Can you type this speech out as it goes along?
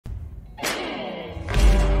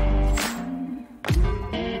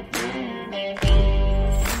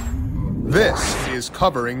This is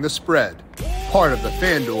Covering the Spread, part of the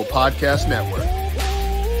FanDuel Podcast Network.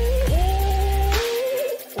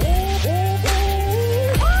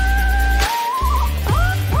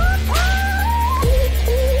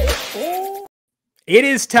 It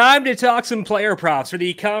is time to talk some player props for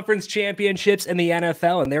the conference championships in the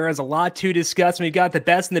NFL, and there is a lot to discuss, and we've got the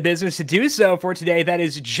best in the business to do so for today. That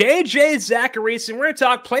is JJ Zachariason. We're going to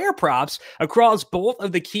talk player props across both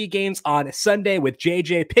of the key games on Sunday with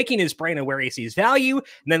JJ picking his brain on where he sees value,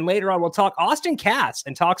 and then later on we'll talk Austan Kas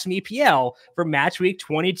and talk some EPL for Matchweek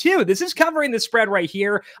 22. This is Covering the Spread right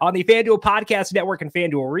here on the FanDuel Podcast Network and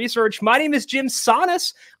FanDuel Research. My name is Jim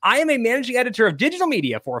Sanas. I am a managing editor of digital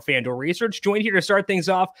media for FanDuel Research, joined here to start things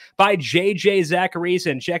off by JJ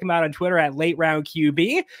Zachariason. Check him out on Twitter at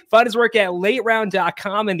LateRoundQB. Find his work at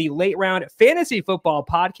LateRound.com and the Late Round Fantasy Football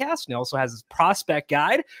Podcast. And he also has his prospect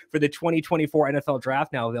guide for the 2024 NFL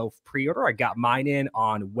Draft. Now they'll pre-order. I got mine in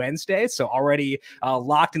on Wednesday, so already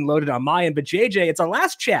locked and loaded on my end. But JJ, it's our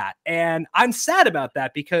last chat, and I'm sad about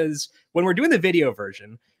that because when we're doing the video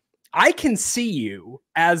version, I can see you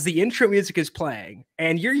as the intro music is playing,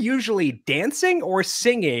 and you're usually dancing or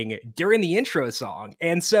singing during the intro song.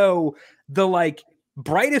 And so the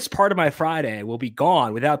brightest part of my Friday will be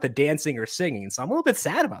gone without the dancing or singing. So I'm a little bit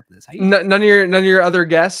sad about this. None of your other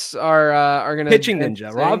guests are gonna pitching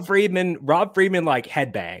ninja. Rob Friedman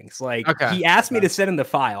headbangs. Okay. He asked me to send in the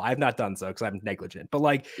file. I've not done so because I'm negligent.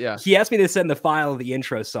 But he asked me to send the file of the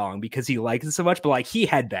intro song because he likes it so much. But he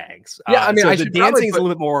headbangs. Yeah, I mean, so the dancing is a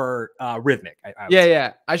little bit more rhythmic.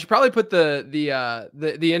 Yeah. I should probably put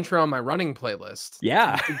the intro on my running playlist.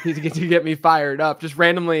 Yeah, to get me fired up. Just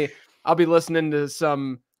randomly, I'll be listening to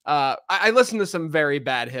some. I listen to some very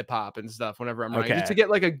bad hip hop and stuff whenever I'm running, just to get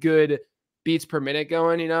a good beats per minute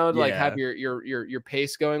going. Have your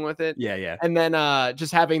pace going with it. Yeah. And then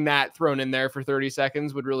just having that thrown in there for 30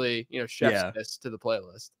 seconds would really chef's kiss to the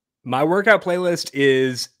playlist. My workout playlist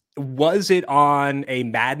was it on a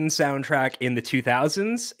Madden soundtrack in the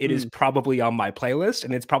 2000s? It is probably on my playlist,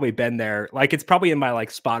 and it's probably been there. It's probably in my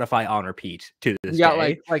Spotify on repeat to this day.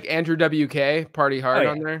 You got Andrew WK Party Hard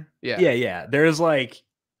on there. Yeah.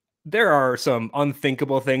 There are some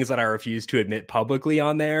unthinkable things that I refuse to admit publicly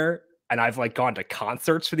on there. And I've gone to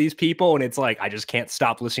concerts for these people, and it's I just can't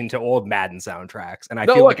stop listening to old Madden soundtracks. And I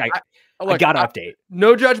feel I gotta update.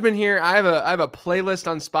 No judgment here. I have a playlist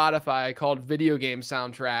on Spotify called Video Game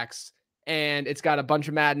Soundtracks, and it's got a bunch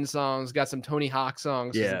of Madden songs, got some Tony Hawk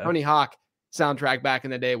songs. Yeah. The Tony Hawk soundtrack back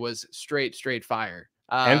in the day was straight fire.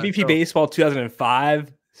 MVP Baseball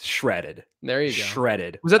 2005, shredded. There you go.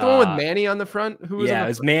 Shredded. Was that the one with Manny on the front? Who was it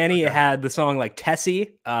was Manny. It had the song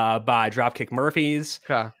Tessie by Dropkick Murphys.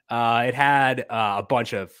 Okay. It had a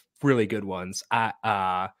bunch of really good ones.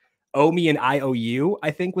 Owe Me and IOU,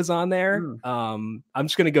 I think, was on there. I'm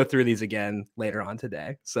just going to go through these again later on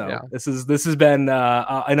today. So this has been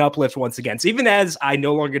an uplift once again. So even as I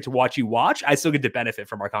no longer get to watch you watch, I still get to benefit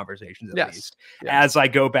from our conversations at least as I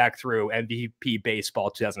go back through MVP Baseball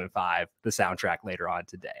 2005, the soundtrack later on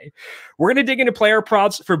today. We're going to dig into player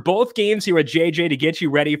props for both games here with JJ to get you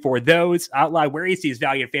ready for those, outline where he sees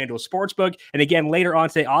value at FanDuel Sportsbook. And again, later on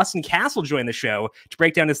today, Austan Kas will join the show to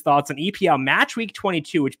break down his thoughts on EPL Matchweek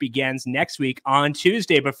 22, which begins next week on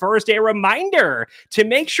Tuesday. But first, a reminder to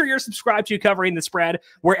make sure you're subscribed to Covering the Spread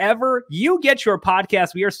wherever you get your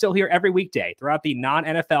podcast. We are still here every weekday throughout the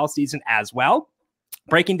non-NFL season as well,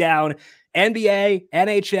 breaking down NBA,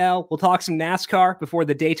 NHL. We'll talk some NASCAR before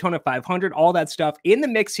the Daytona 500, all that stuff in the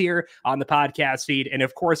mix here on the podcast feed. And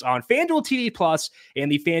of course, on FanDuel TV Plus and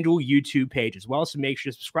the FanDuel YouTube page as well. So make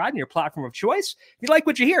sure to subscribe on your platform of choice. If you like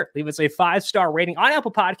what you hear, leave us a 5-star rating on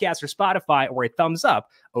Apple Podcasts or Spotify, or a thumbs up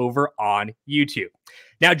over on YouTube.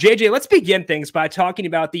 Now, JJ, let's begin things by talking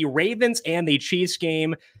about the Ravens and the Chiefs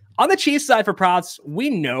game. On the Chiefs side for props, we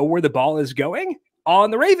know where the ball is going.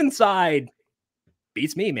 On the Ravens side,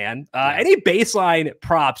 beats me, man. Any baseline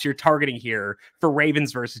props you're targeting here for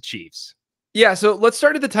Ravens versus Chiefs? Yeah, so let's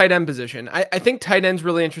start at the tight end position. I think tight end's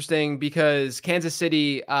really interesting because Kansas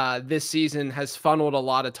City this season has funneled a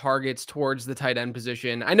lot of targets towards the tight end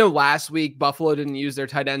position. I know last week Buffalo didn't use their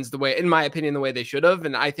tight ends in my opinion, the way they should have,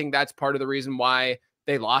 and I think that's part of the reason why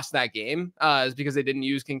they lost that game is because they didn't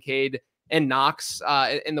use Kincaid and Knox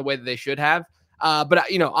in the way that they should have. But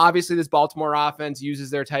obviously this Baltimore offense uses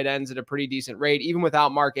their tight ends at a pretty decent rate, even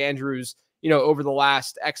without Mark Andrews. Over the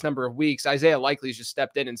last X number of weeks, Isaiah Likely's just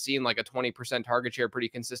stepped in and seen a 20% target share pretty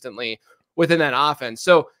consistently within that offense.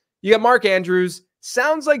 So you got Mark Andrews,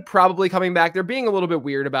 sounds like probably coming back. They're being a little bit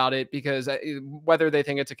weird about it because whether they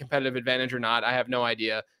think it's a competitive advantage or not, I have no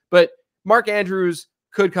idea. But Mark Andrews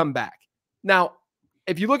could come back. Now,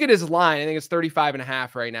 if you look at his line, I think it's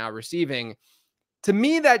 35.5 right now receiving. To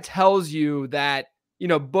me, that tells you that,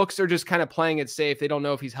 books are just kind of playing it safe. They don't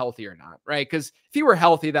know if he's healthy or not, right? Because if he were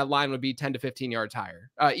healthy, that line would be 10 to 15 yards higher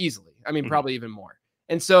easily. I mean, probably even more.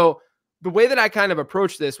 And so the way that I kind of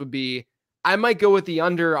approach this would be, I might go with the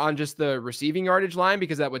under on just the receiving yardage line,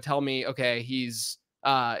 because that would tell me, okay, he's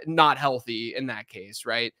not healthy in that case,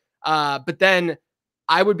 right? But then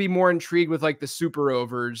I would be more intrigued with like the super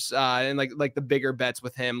overs and like the bigger bets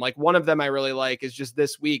with him. Like one of them I really like is just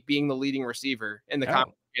this week being the leading receiver in the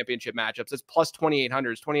conference championship matchups. It's plus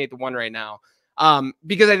 2,800, it's 28 to 1 right now.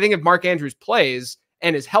 Because I think if Mark Andrews plays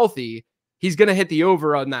and is healthy, he's going to hit the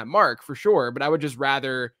over on that mark for sure. But I would just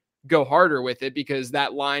rather go harder with it because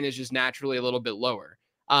that line is just naturally a little bit lower.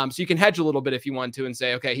 So you can hedge a little bit if you want to and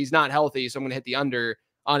say, okay, he's not healthy, so I'm going to hit the under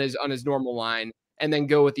on his normal line and then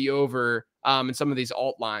go with the over in some of these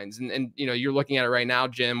alt lines. And you're looking at it right now,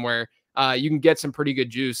 Jim, where you can get some pretty good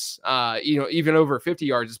juice. Even over 50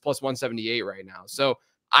 yards is plus 178 right now. So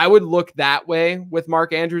I would look that way with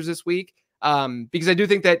Mark Andrews this week because I do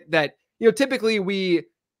think that typically we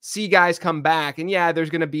see guys come back and there's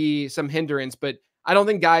going to be some hindrance, but I don't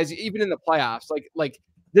think guys, even in the playoffs, like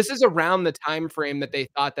this is around the time frame that they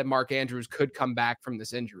thought that Mark Andrews could come back from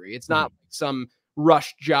this injury. It's not some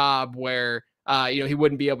rush job where he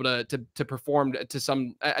wouldn't be able to perform at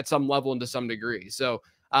some level and to some degree. So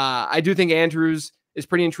I do think Andrews is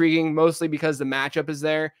pretty intriguing, mostly because the matchup is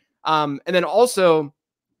there. And then also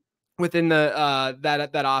within the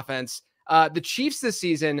that offense, the Chiefs this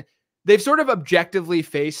season, they've sort of objectively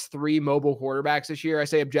faced 3 mobile quarterbacks this year. I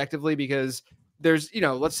say objectively because there's,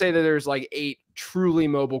 let's say that there's like 8 truly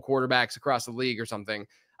mobile quarterbacks across the league or something.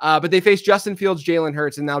 But they faced Justin Fields, Jalen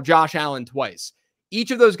Hurts, and now Josh Allen twice. Each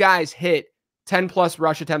of those guys hit 10 plus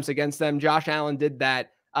rush attempts against them. Josh Allen did that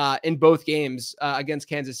in both games against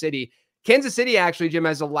Kansas City. Kansas City actually, Jim,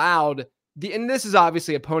 has allowed and this is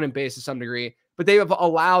obviously opponent based to some degree, but they have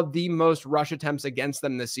allowed the most rush attempts against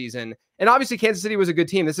them this season. And obviously Kansas City was a good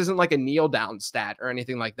team. This isn't like a kneel down stat or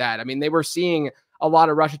anything like that. I mean, they were seeing a lot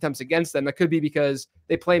of rush attempts against them. It could be because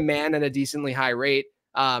they play man at a decently high rate.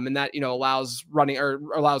 And that, allows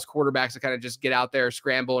quarterbacks to kind of just get out there,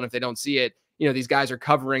 scramble. And if they don't see it, these guys are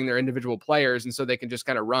covering their individual players. And so they can just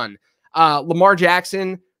kind of run. Lamar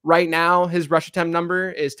Jackson right now, his rush attempt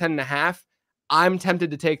number is 10.5. I'm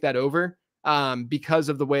tempted to take that over because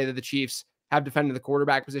of the way that the Chiefs have defended the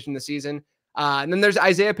quarterback position this season. And then there's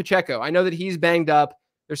Isaiah Pacheco. I know that he's banged up.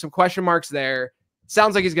 There's some question marks there.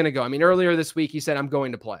 Sounds like he's going to go. I mean, earlier this week, he said, I'm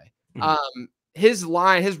going to play. His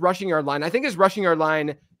rushing yard line, I think his rushing yard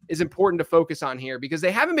line is important to focus on here because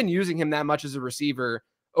they haven't been using him that much as a receiver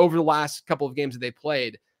over the last couple of games that they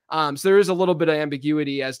played. So there is a little bit of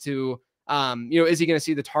ambiguity as to, is he going to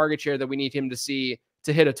see the target share that we need him to see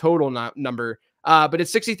to hit a total number? But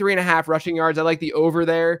it's 63.5 rushing yards. I like the over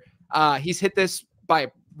there. He's hit this by a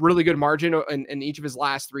really good margin in each of his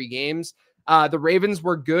last 3 games. The Ravens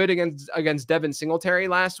were good against Devin Singletary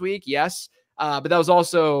last week. Yes. But that was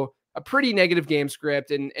also a pretty negative game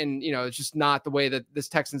script. And it's just not the way that this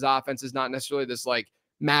Texans offense is not necessarily this like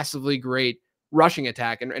massively great rushing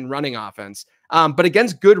attack and running offense. But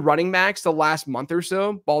against good running backs the last month or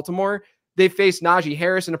so, Baltimore, they faced Najee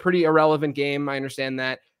Harris in a pretty irrelevant game. I understand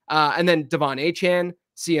that. And then Devon Achane,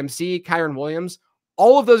 CMC, Kyron Williams,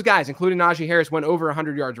 all of those guys, including Najee Harris, went over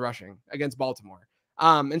 100 yards rushing against Baltimore.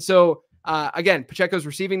 And so, again, Pacheco's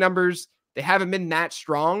receiving numbers, they haven't been that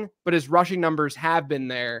strong, but his rushing numbers have been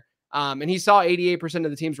there. And he saw 88%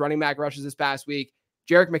 of the team's running back rushes this past week.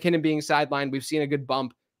 Jerick McKinnon being sidelined, we've seen a good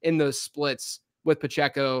bump in those splits with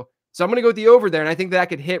Pacheco. So I'm going to go with the over there, and I think that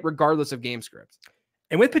could hit regardless of game script.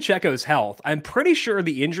 And with Pacheco's health, I'm pretty sure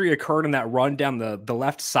the injury occurred in that run down the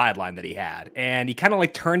left sideline that he had. And he kind of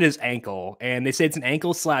like turned his ankle, and they say it's an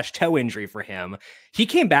ankle/toe injury for him. He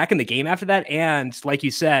came back in the game after that. And like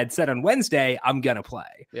you said on Wednesday, I'm going to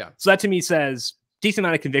play. Yeah. So that to me says decent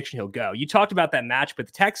amount of conviction he'll go. You talked about that match with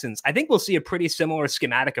the Texans. I think we'll see a pretty similar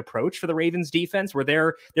schematic approach for the Ravens defense where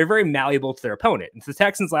they're very malleable to their opponent. And the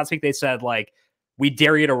Texans last week, they said like, we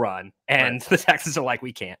dare you to run. And the Texans are like,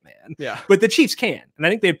 we can't, man. Yeah. But the Chiefs can. And I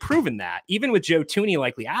think they've proven that. Even with Joe Thuney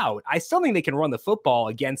likely out, I still think they can run the football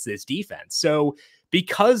against this defense. So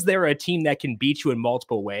because they're a team that can beat you in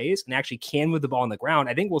multiple ways and actually can move the ball on the ground,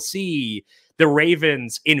 I think we'll see the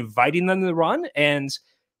Ravens inviting them to run. And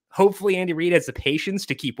hopefully Andy Reid has the patience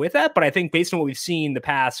to keep with that. But I think based on what we've seen the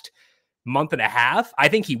past month and a half, I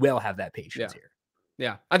think he will have that patience here.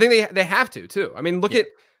 Yeah. I think they have to too. I mean, look at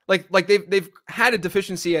like they've had a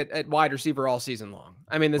deficiency at wide receiver all season long.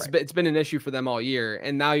 I mean, it's been an issue for them all year.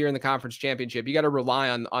 And now you're in the conference championship. You got to rely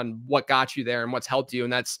on what got you there and what's helped you.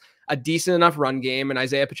 And that's a decent enough run game and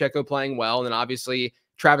Isaiah Pacheco playing well. And then obviously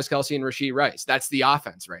Travis Kelce and Rashee Rice. That's the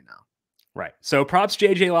offense right now. Right. So props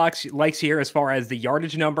JJ likes here as far as the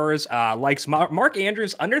yardage numbers, likes Mark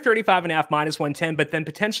Andrews under 35.5 -110, but then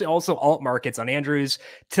potentially also alt markets on Andrews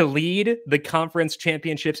to lead the conference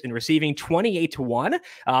championships in receiving 28-1,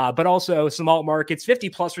 but also some alt markets, 50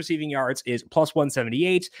 plus receiving yards is plus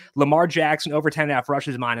 178, Lamar Jackson over 10.5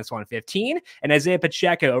 rushes minus 115, and Isaiah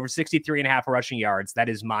Pacheco over 63.5 rushing yards, that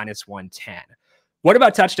is minus 110. What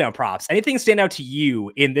about touchdown props? Anything stand out to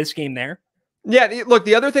you in this game there? Yeah, look,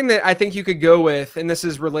 the other thing that I think you could go with, and this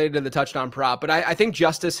is related to the touchdown prop, but I think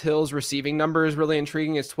Justice Hill's receiving number is really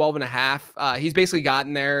intriguing. It's 12.5. He's basically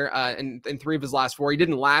gotten there in 3 of his last 4. He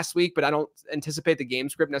didn't last week, but I don't anticipate the game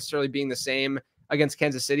script necessarily being the same against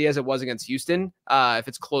Kansas City as it was against Houston. If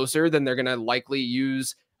it's closer, then they're going to likely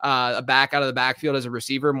use a back out of the backfield as a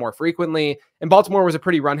receiver more frequently. And Baltimore was a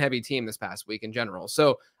pretty run-heavy team this past week in general.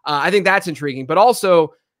 So I think that's intriguing. But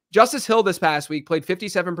also, Justice Hill this past week played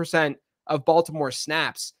 57% of Baltimore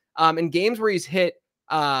snaps. In games where he's hit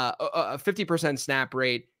a 50% snap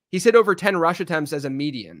rate, he's hit over 10 rush attempts as a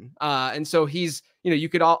median. And so he's, you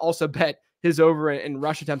could also bet his over in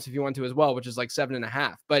rush attempts if you want to as well, which is like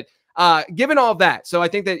 7.5. But given all of that, so I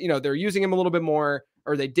think that, they're using him a little bit more,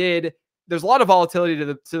 or they did. There's a lot of volatility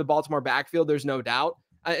to the Baltimore backfield. There's no doubt.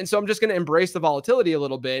 And so I'm just going to embrace the volatility a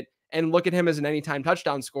little bit and look at him as an anytime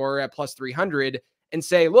touchdown scorer at plus 300. And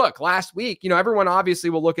say, look, last week, everyone obviously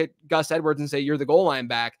will look at Gus Edwards and say, you're the goal line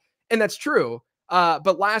back. And that's true.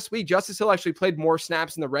 But last week, Justice Hill actually played more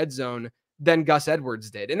snaps in the red zone than Gus Edwards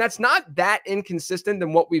did. And that's not that inconsistent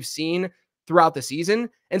than what we've seen throughout the season.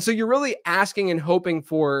 And so you're really asking and hoping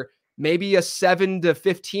for maybe a 7 to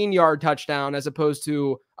 15 yard touchdown as opposed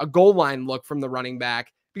to a goal line look from the running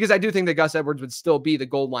back, because I do think that Gus Edwards would still be the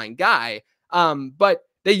goal line guy. But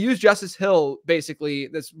they use Justice Hill, basically,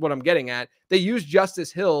 that's what I'm getting at. They use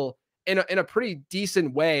Justice Hill in a pretty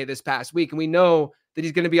decent way this past week. And we know that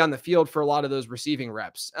he's going to be on the field for a lot of those receiving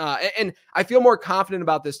reps. And I feel more confident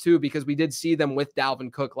about this too, because we did see them with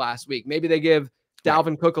Dalvin Cook last week. Maybe they give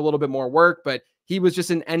Dalvin Cook a little bit more work, but he was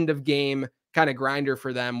just an end of game kind of grinder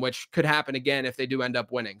for them, which could happen again if they do end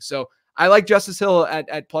up winning. So I like Justice Hill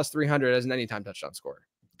at plus 300 as an anytime touchdown scorer.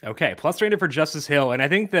 Okay. Plus 300 for Justice Hill. And I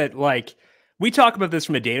think that we talk about this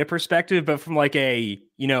from a data perspective, but from a,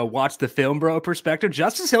 watch the film bro perspective,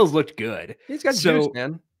 Justice Hill's looked good. He's got juice,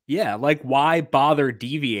 man. Yeah. Why bother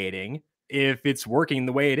deviating if it's working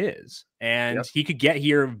the way it is? And he could get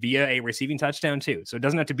here via a receiving touchdown too. So it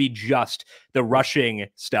doesn't have to be just the rushing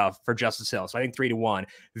stuff for Justice Hill. So I think 3-1,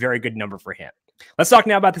 very good number for him. Let's talk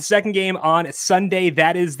now about the second game on Sunday.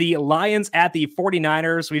 That is the Lions at the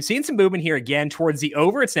 49ers. We've seen some movement here again towards the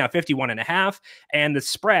over. It's now 51.5, and the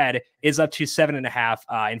spread is up to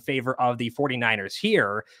 7.5 in favor of the 49ers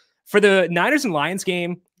here. For the Niners and Lions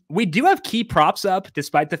game, we do have key props up,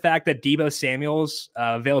 despite the fact that Deebo Samuel's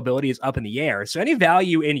availability is up in the air. So any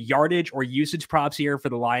value in yardage or usage props here for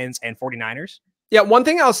the Lions and 49ers? Yeah, one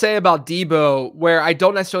thing I'll say about Deebo, where I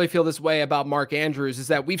don't necessarily feel this way about Mark Andrews, is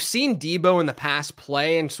that we've seen Deebo in the past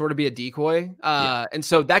play and sort of be a decoy. And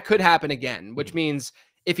so that could happen again, which means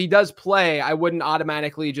if he does play, I wouldn't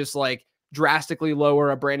automatically just drastically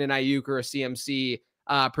lower a Brandon Ayuk or a CMC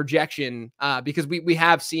projection because we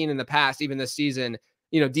have seen in the past, even this season,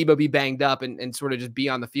 Deebo be banged up and sort of just be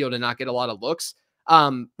on the field and not get a lot of looks.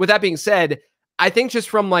 With that being said, I think just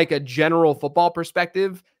from a general football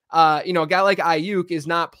perspective, a guy like Ayuk is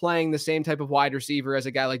not playing the same type of wide receiver as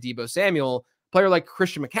a guy like Deebo Samuel. A player like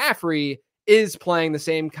Christian McCaffrey is playing the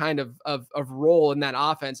same kind of role in that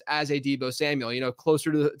offense as a Deebo Samuel,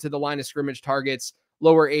 closer to the line of scrimmage targets,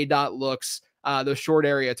 lower A-dot looks, those short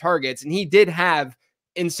area targets. And he did have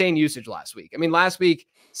insane usage last week. I mean, last week,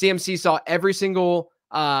 CMC saw every single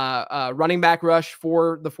running back rush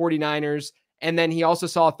for the 49ers. And then he also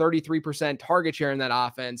saw a 33% target share in that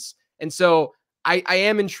offense. And so I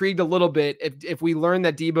am intrigued a little bit if we learn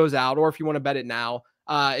that Deebo's out, or if you want to bet it now,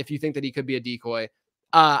 if you think that he could be a decoy.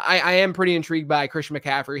 I am pretty intrigued by Christian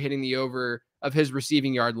McCaffrey hitting the over of his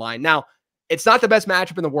receiving yard line. Now, it's not the best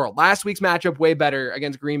matchup in the world. Last week's matchup way better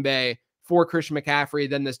against Green Bay for Christian McCaffrey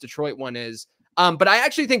than this Detroit one is. But I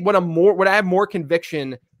actually think what I have more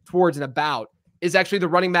conviction towards and about is actually the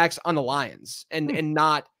running backs on the Lions and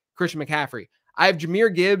not Christian McCaffrey. I have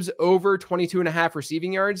Jahmyr Gibbs over 22.5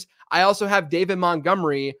 receiving yards. I also have David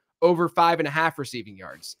Montgomery over 5.5 receiving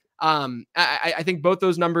yards. I think both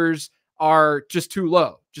those numbers are just too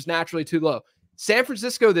low, just naturally too low. San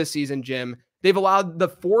Francisco this season, Jim, They've allowed the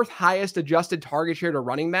 4th highest adjusted target share to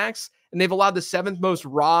running backs, and they've allowed the 7th most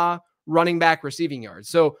raw running back receiving yards.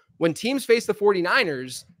 So when teams face the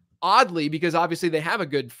 49ers, oddly, because obviously they have a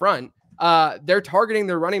good front, they're targeting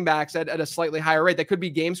their running backs at a slightly higher rate. That could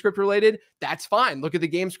be game script related. That's fine. Look at the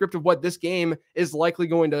game script of what this game is likely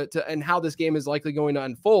going to and how this game is likely going to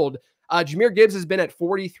unfold. Jahmyr Gibbs has been at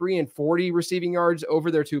 43 and 40 receiving yards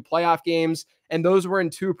over their 2 playoff games, and those were in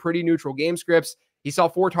 2 pretty neutral game scripts. He saw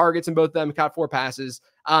 4 targets in both of them, caught 4 passes.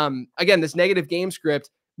 Again, this negative game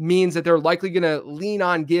script means that they're likely going to lean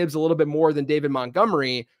on Gibbs a little bit more than David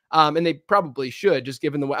Montgomery. And they probably should, just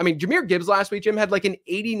given the way. I mean, Jahmyr Gibbs last week, Jim, had like an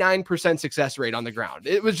 89% success rate on the ground.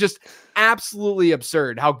 It was just absolutely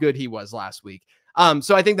absurd how good he was last week.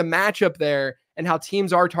 So I think the matchup there and how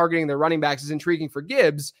teams are targeting their running backs is intriguing for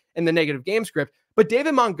Gibbs in the negative game script. But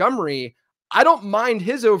David Montgomery, I don't mind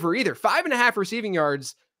his over either. 5.5 receiving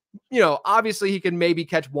yards. Obviously he could maybe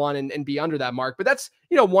catch 1 and be under that mark, but that's,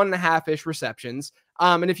 1.5-ish receptions.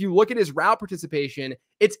 And if you look at his route participation,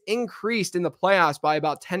 it's increased in the playoffs by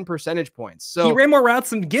about 10 percentage points. So he ran more routes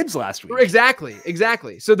than Gibbs last week.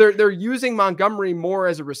 Exactly. So they're using Montgomery more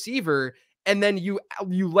as a receiver. And then you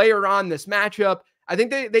layer on this matchup. I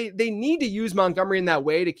think they need to use Montgomery in that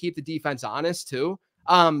way to keep the defense honest too.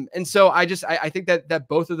 And so I think that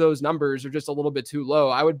both of those numbers are just a little bit too low.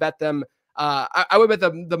 I would bet them. I would bet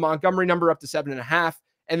the Montgomery number up to 7.5,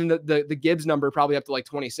 and then the Gibbs number probably up to like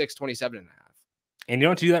 26, 27.5. And you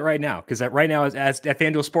don't do that right now, because right now, as at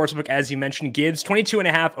FanDuel Sportsbook, as you mentioned, Gibbs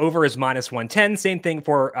 22.5 over is -110. Same thing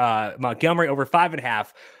for Montgomery over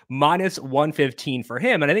 5.5, -115 for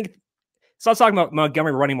him. And I think so. I was talking about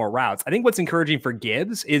Montgomery running more routes. I think what's encouraging for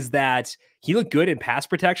Gibbs is that he looked good in pass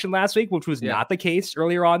protection last week, which was not the case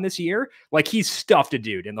earlier on this year. Like, he stuffed a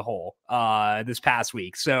dude in the hole this past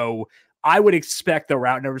week. So I would expect the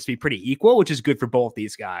route numbers to be pretty equal, which is good for both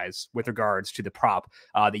these guys with regards to the prop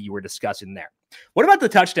that you were discussing there. What about the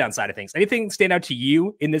touchdown side of things? Anything stand out to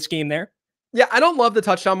you in this game there? Yeah, I don't love the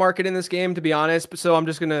touchdown market in this game, to be honest. So I'm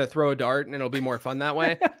just going to throw a dart and it'll be more fun that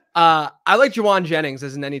way. I like Jauan Jennings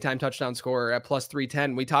as an anytime touchdown scorer at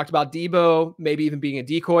 +310. We talked about Debo maybe even being a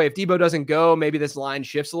decoy. If Debo doesn't go, maybe this line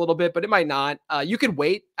shifts a little bit, but it might not. You could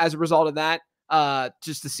wait as a result of that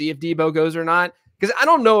just to see if Debo goes or not. Because I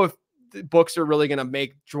don't know if the books are really going to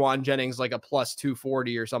make Jauan Jennings like a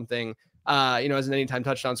 +240 or something, as an anytime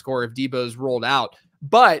touchdown scorer if Debo's rolled out.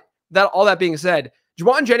 But all that being said,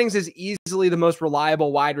 Jauan Jennings is easily the most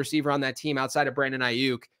reliable wide receiver on that team outside of Brandon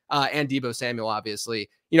Ayuk and Debo Samuel, obviously.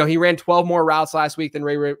 He ran 12 more routes last week than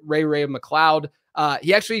Ray McLeod.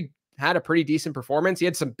 He actually had a pretty decent performance. He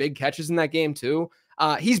had some big catches in that game too.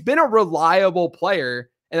 He's been a reliable player,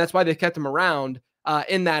 and that's why they kept him around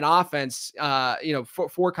in that offense,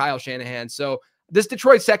 for Kyle Shanahan. So this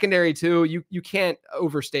Detroit secondary too, you can't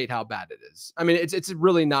overstate how bad it is. I mean, it's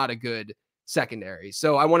really not a good secondary.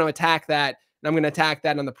 So I want to attack that. And I'm going to attack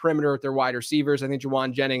that on the perimeter with their wide receivers. I think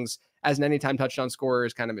Jauan Jennings as an anytime touchdown scorer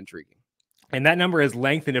is kind of intriguing. And that number is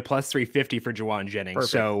lengthened to +350 for Jauan Jennings.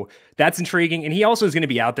 Perfect. So that's intriguing. And he also is going to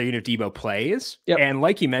be out there even if Debo plays. Yep. And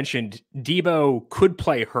like you mentioned, Debo could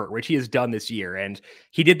play hurt, which he has done this year. And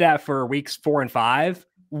he did that for weeks 4 and 5.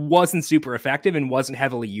 Wasn't super effective and wasn't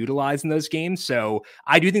heavily utilized in those games. So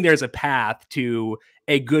I do think there's a path to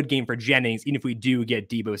a good game for Jennings, even if we do get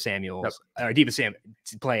Debo Samuel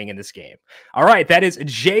playing in this game. All right, that is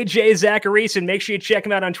JJ Zachariason. Make sure you check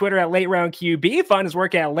him out on Twitter at Late Round QB. Find his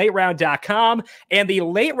work at lateround.com and the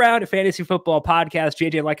Late Round Fantasy Football Podcast.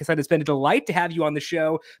 JJ, like I said, it's been a delight to have you on the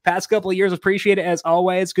show. Past couple of years, appreciate it as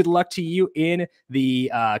always. Good luck to you in the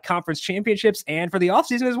conference championships and for the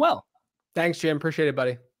offseason as well. Thanks, Jim. Appreciate it,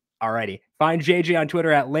 buddy. Alrighty. Find JJ on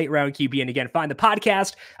Twitter at Late Round QB. And again, find the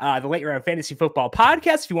podcast, the Late Round Fantasy Football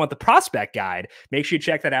Podcast. If you want the prospect guide, make sure you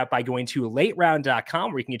check that out by going to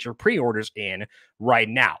lateround.com where you can get your pre-orders in right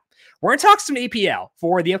now. We're going to talk some EPL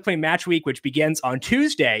for the upcoming match week, which begins on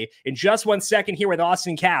Tuesday in just 1 second here with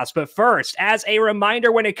Austan Kas. But first, as a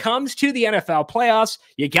reminder, when it comes to the NFL playoffs,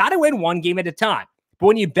 you got to win one game at a time. But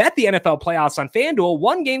when you bet the NFL playoffs on FanDuel,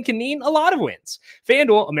 one game can mean a lot of wins.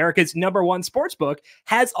 FanDuel, America's #1 sportsbook,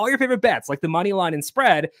 has all your favorite bets like the money line and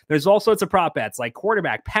spread. There's all sorts of prop bets like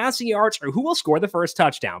quarterback, passing yards, or who will score the first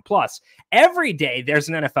touchdown. Plus, every day there's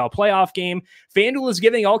an NFL playoff game. FanDuel is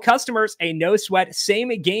giving all customers a no-sweat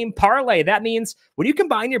same-game parlay. That means when you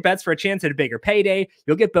combine your bets for a chance at a bigger payday,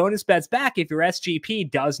 you'll get bonus bets back if your SGP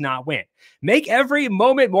does not win. Make every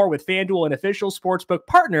moment more with FanDuel, an official sportsbook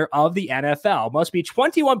partner of the NFL. Must be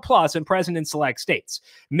 21 plus and present in select states.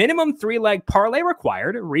 Minimum 3-leg parlay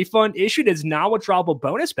required. Refund issued as non-withdrawable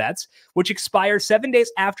bonus bets, which expire 7 days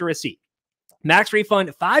after receipt. Max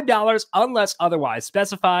refund $5 unless otherwise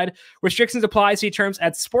specified. Restrictions apply. See terms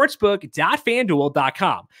at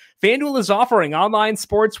sportsbook.fanduel.com. FanDuel is offering online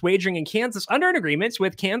sports wagering in Kansas under an agreement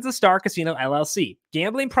with Kansas Star Casino LLC.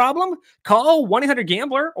 Gambling problem? Call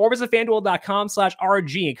 1-800-GAMBLER or visit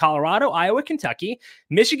FanDuel.com/RG in Colorado, Iowa, Kentucky,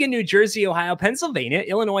 Michigan, New Jersey, Ohio, Pennsylvania,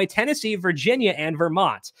 Illinois, Tennessee, Virginia, and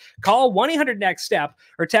Vermont. Call 1-800-NEXT-STEP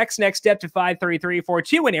or text NEXT STEP to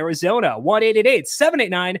 53342 in Arizona,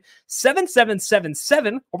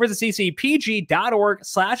 1-888-789-7777 or visit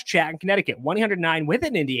ccpg.org/chat in Connecticut, 1-800-9-WITH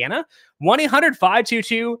in Indiana,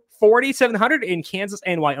 1-800-522-4700 in Kansas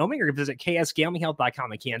and Wyoming, or visit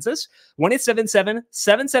ksgamblinghelp.com in Kansas,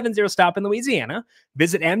 1-877-770-STOP in Louisiana,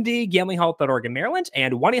 visit mdgamblinghelp.org in Maryland,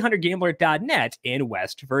 and 1-800-GAMBLER.net in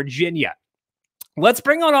West Virginia. Let's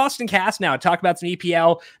bring on Austan Kas now to talk about some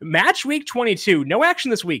EPL match week 22. No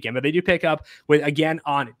action this weekend, but they do pick up with again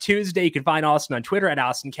on Tuesday. You can find Austan on Twitter at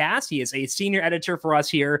Austan Kas. He is a senior editor for us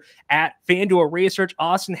here at FanDuel Research.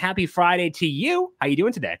 Austan, happy Friday to you. How you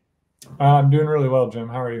doing today? I'm doing really well, Jim.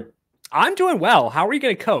 How are you? I'm doing well. How are you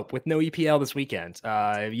going to cope with no EPL this weekend?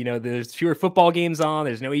 There's fewer football games on.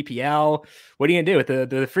 There's no EPL. What are you going to do with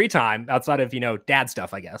the free time outside of, dad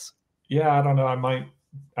stuff, I guess? Yeah, I don't know. I might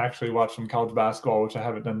actually watch some college basketball, which I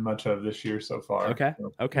haven't done much of this year so far. Okay.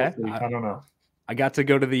 So Okay. I don't know. I got to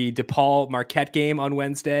go to the DePaul Marquette game on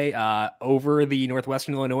Wednesday over the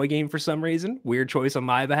Northwestern Illinois game for some reason. Weird choice on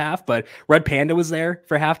my behalf, but Red Panda was there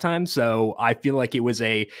for halftime, so I feel like it was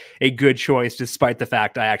a good choice despite the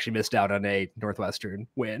fact I actually missed out on a Northwestern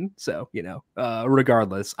win. So,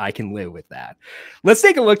 regardless, I can live with that. Let's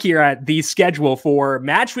take a look here at the schedule for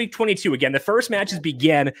match week 22. Again, the first matches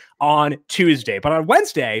begin on Tuesday, but on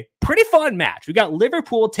Wednesday, pretty fun match. We got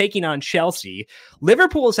Liverpool taking on Chelsea.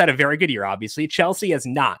 Liverpool has had a very good year, obviously. Chelsea has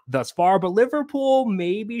not thus far, but Liverpool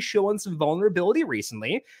may be showing some vulnerability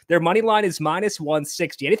recently. Their money line is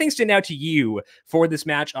 -160. Anything stand out to you for this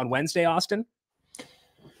match on Wednesday, Austan?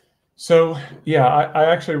 So, yeah, I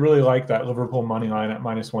actually really like that Liverpool money line at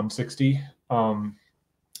 -160.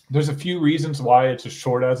 There's a few reasons why it's as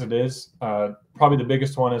short as it is. Probably the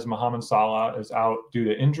biggest one is Mohamed Salah is out due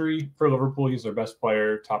to injury for Liverpool. He's their best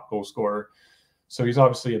player, top goal scorer. So he's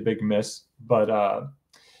obviously a big miss. But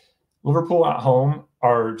Liverpool at home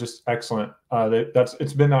are just excellent.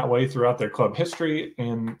 It's been that way throughout their club history,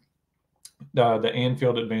 and the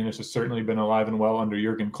Anfield advantage has certainly been alive and well under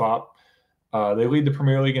Jurgen Klopp. They lead the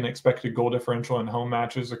Premier League in expected goal differential in home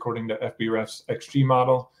matches, according to FBref's XG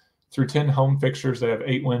model. Through 10 home fixtures, they have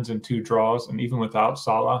 8 wins and 2 draws, and even without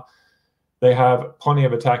Salah, they have plenty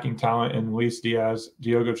of attacking talent in Luis Diaz,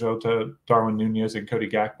 Diogo Jota, Darwin Nunez, and Cody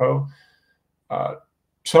Gakpo.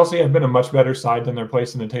 Chelsea have been a much better side than their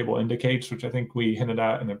place in the table indicates, which I think we hinted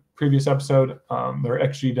at in the previous episode. Their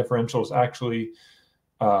XG differential is actually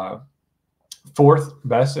 4th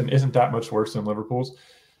best and isn't that much worse than Liverpool's.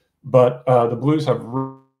 But the Blues have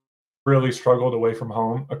really struggled away from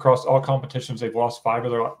home. Across all competitions, they've lost 5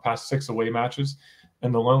 of their past 6 away matches,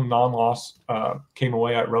 and the lone non-loss came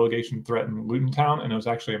away at relegation-threatened Luton Town, and it was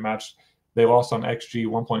actually a match they lost on XG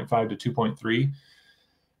 1.5 to 2.3.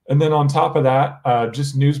 And then on top of that,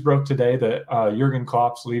 just news broke today that Jurgen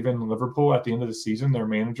Klopp's leaving Liverpool at the end of the season, their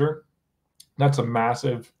manager. That's a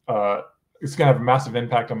massive it's going to have a massive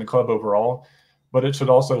impact on the club overall, but it should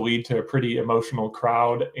also lead to a pretty emotional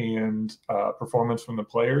crowd and performance from the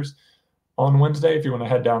players on Wednesday if you want to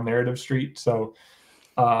head down Narrative Street. So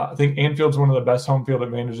I think Anfield's one of the best home field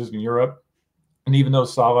advantages in Europe. And even though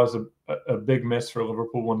Salah's a big miss for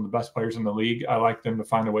Liverpool, one of the best players in the league, I like them to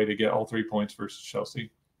find a way to get all 3 points versus Chelsea.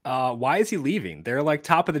 Why is he leaving? They're like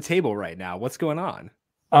top of the table right now. What's going on?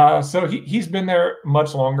 So he's been there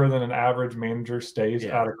much longer than an average manager stays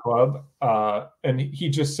at a club. And he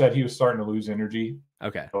just said he was starting to lose energy.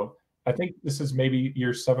 Okay. So I think this is maybe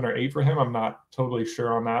year 7 or 8 for him. I'm not totally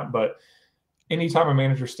sure on that, but anytime a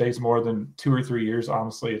manager stays more than 2 or 3 years,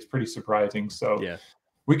 honestly, it's pretty surprising. So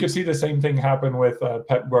we could see the same thing happen with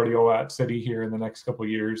Pep Guardiola at City here in the next couple of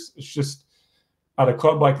years. It's just at a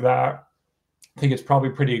club like that, I think it's probably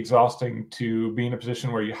pretty exhausting to be in a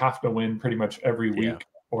position where you have to win pretty much every week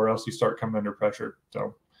or else you start coming under pressure.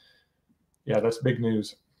 So, yeah, that's big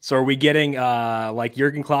news. So are we getting like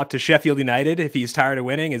Jurgen Klopp to Sheffield United if he's tired of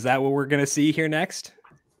winning? Is that what we're going to see here next?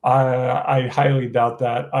 I highly doubt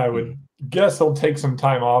that. I would guess he'll take some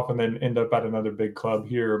time off and then end up at another big club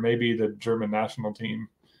here, or maybe the German national team.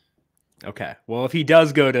 Okay. Well, if he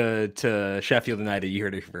does go to Sheffield United, you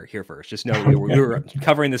heard it here first. Just know we were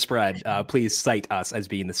covering the spread. Please cite us as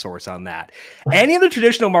being the source on that. Any other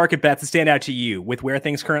traditional market bets that stand out to you with where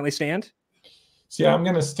things currently stand? So, yeah, I'm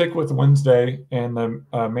going to stick with Wednesday and the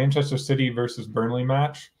Manchester City versus Burnley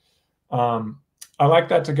match. I like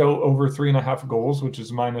that to go over 3.5 goals, which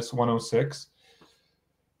is minus 106.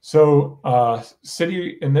 So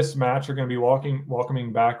City in this match are going to be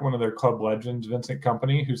welcoming back one of their club legends, Vincent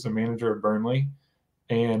Kompany, who's the manager of Burnley.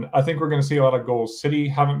 And I think we're going to see a lot of goals. City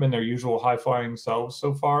haven't been their usual high-flying selves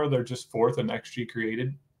so far. They're just 4th in XG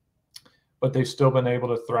created. But they've still been able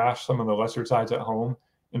to thrash some of the lesser sides at home.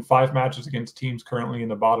 In 5 matches against teams currently in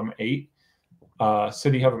the bottom 8,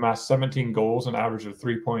 City have amassed 17 goals, an average of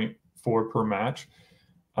 3.4 per match.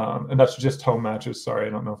 And that's just home matches. Sorry, I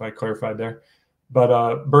don't know if I clarified there.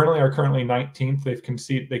 But Burnley are currently 19th.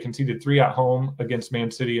 They conceded 3 at home against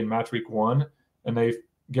Man City in Matchweek 1, and they've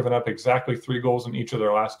given up exactly 3 goals in each of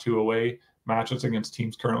their last 2 away matches against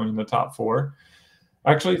teams currently in the top 4.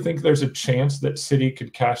 I actually think there's a chance that City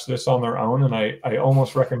could cash this on their own, and I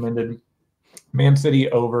almost recommended Man City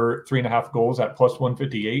over 3.5 goals at plus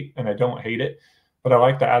 158, and I don't hate it, but I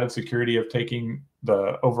like the added security of taking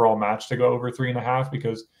the overall match to go over 3.5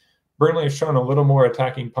 because Burnley has shown a little more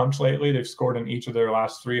attacking punch lately. They've scored in each of their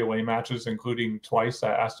last 3 away matches, including twice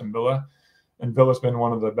at Aston Villa. And Villa's been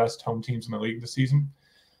one of the best home teams in the league this season.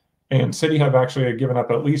 And City have actually given up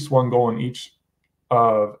at least 1 goal in each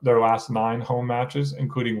of their last 9 home matches,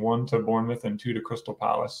 including 1 to Bournemouth and 2 to Crystal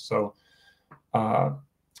Palace. So,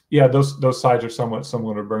 yeah, those sides are somewhat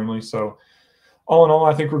similar to Burnley. So, all in all,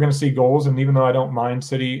 I think we're going to see goals. And even though I don't mind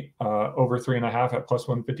City over 3.5 at plus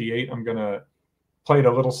 158, I'm going to play it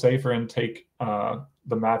a little safer and take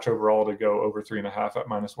the match overall to go over 3.5 at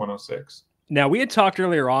minus 106. Now, we had talked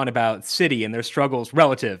earlier on about City and their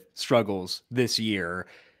relative struggles this year.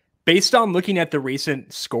 Based on looking at the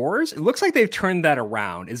recent scores, it looks like they've turned that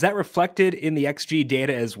around. Is that reflected in the XG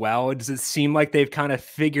data as well? Does it seem like they've kind of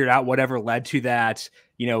figured out whatever led to that,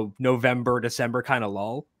 November, December kind of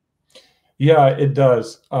lull? Yeah, it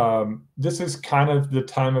does. This is kind of the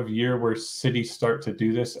time of year where City start to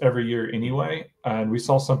do this every year anyway. And we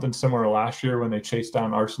saw something similar last year when they chased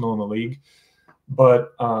down Arsenal in the league.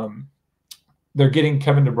 But they're getting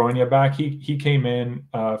Kevin De Bruyne back. He came in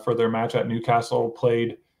for their match at Newcastle,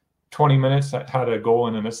 played 20 minutes, had a goal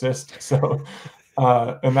and an assist. So,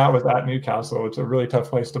 and that was at Newcastle. It's a really tough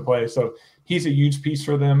place to play. So he's a huge piece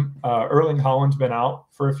for them. Erling Haaland's been out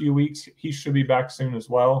for a few weeks. He should be back soon as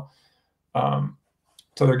well.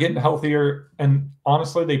 So they're getting healthier, and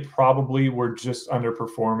honestly, they probably were just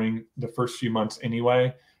underperforming the first few months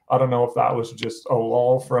anyway. I don't know if that was just a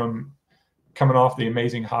lull from coming off the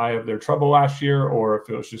amazing high of their trouble last year, or if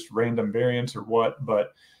it was just random variance or what,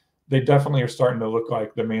 but they definitely are starting to look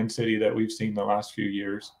like the Man City that we've seen the last few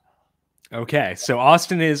years. Okay, so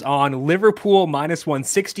Austin is on Liverpool minus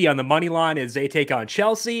 160 on the money line as they take on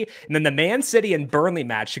Chelsea. And then the Man City and Burnley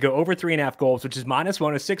match to go over 3.5 goals, which is minus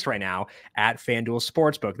 106 right now at FanDuel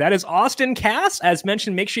Sportsbook. That is Austan Kas. As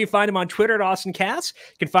mentioned, make sure you find him on Twitter at Austan Kas.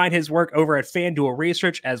 You can find his work over at FanDuel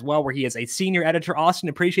Research as well, where he is a senior editor. Austin,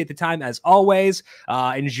 appreciate the time as always.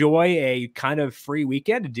 Enjoy a kind of free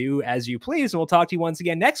weekend to do as you please. And we'll talk to you once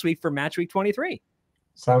again next week for Matchweek 23.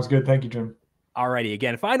 Sounds good. Thank you, Jim. Alrighty,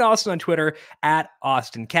 again, find Austin on Twitter at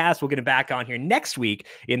Austan Kas. We'll get him back on here next week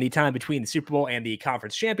in the time between the Super Bowl and the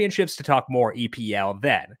conference championships to talk more EPL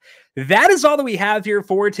then. That is all that we have here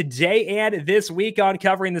for today and this week on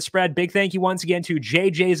Covering the Spread. Big thank you once again to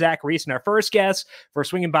JJ Zachariason, our first guest, for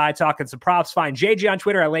swinging by talking some props. Find JJ on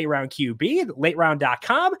Twitter at LateRoundQB,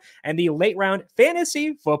 LateRound.com, and the Late Round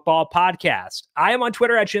Fantasy Football Podcast. I am on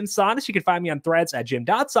Twitter at Jim Sonis. You can find me on Threads at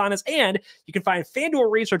Jim.Sonis, and you can find FanDuel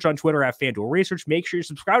Research on Twitter at FanDuel Research. Make sure you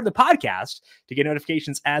subscribe to the podcast to get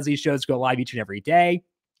notifications as these shows go live each and every day.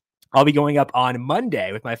 I'll be going up on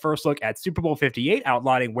Monday with my first look at Super Bowl 58,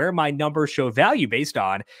 outlining where my numbers show value based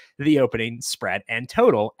on the opening, spread, and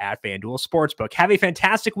total at FanDuel Sportsbook. Have a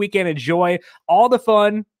fantastic weekend. Enjoy all the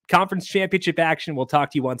fun conference championship action. We'll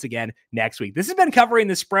talk to you once again next week. This has been Covering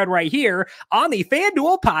the Spread right here on the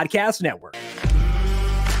FanDuel Podcast Network.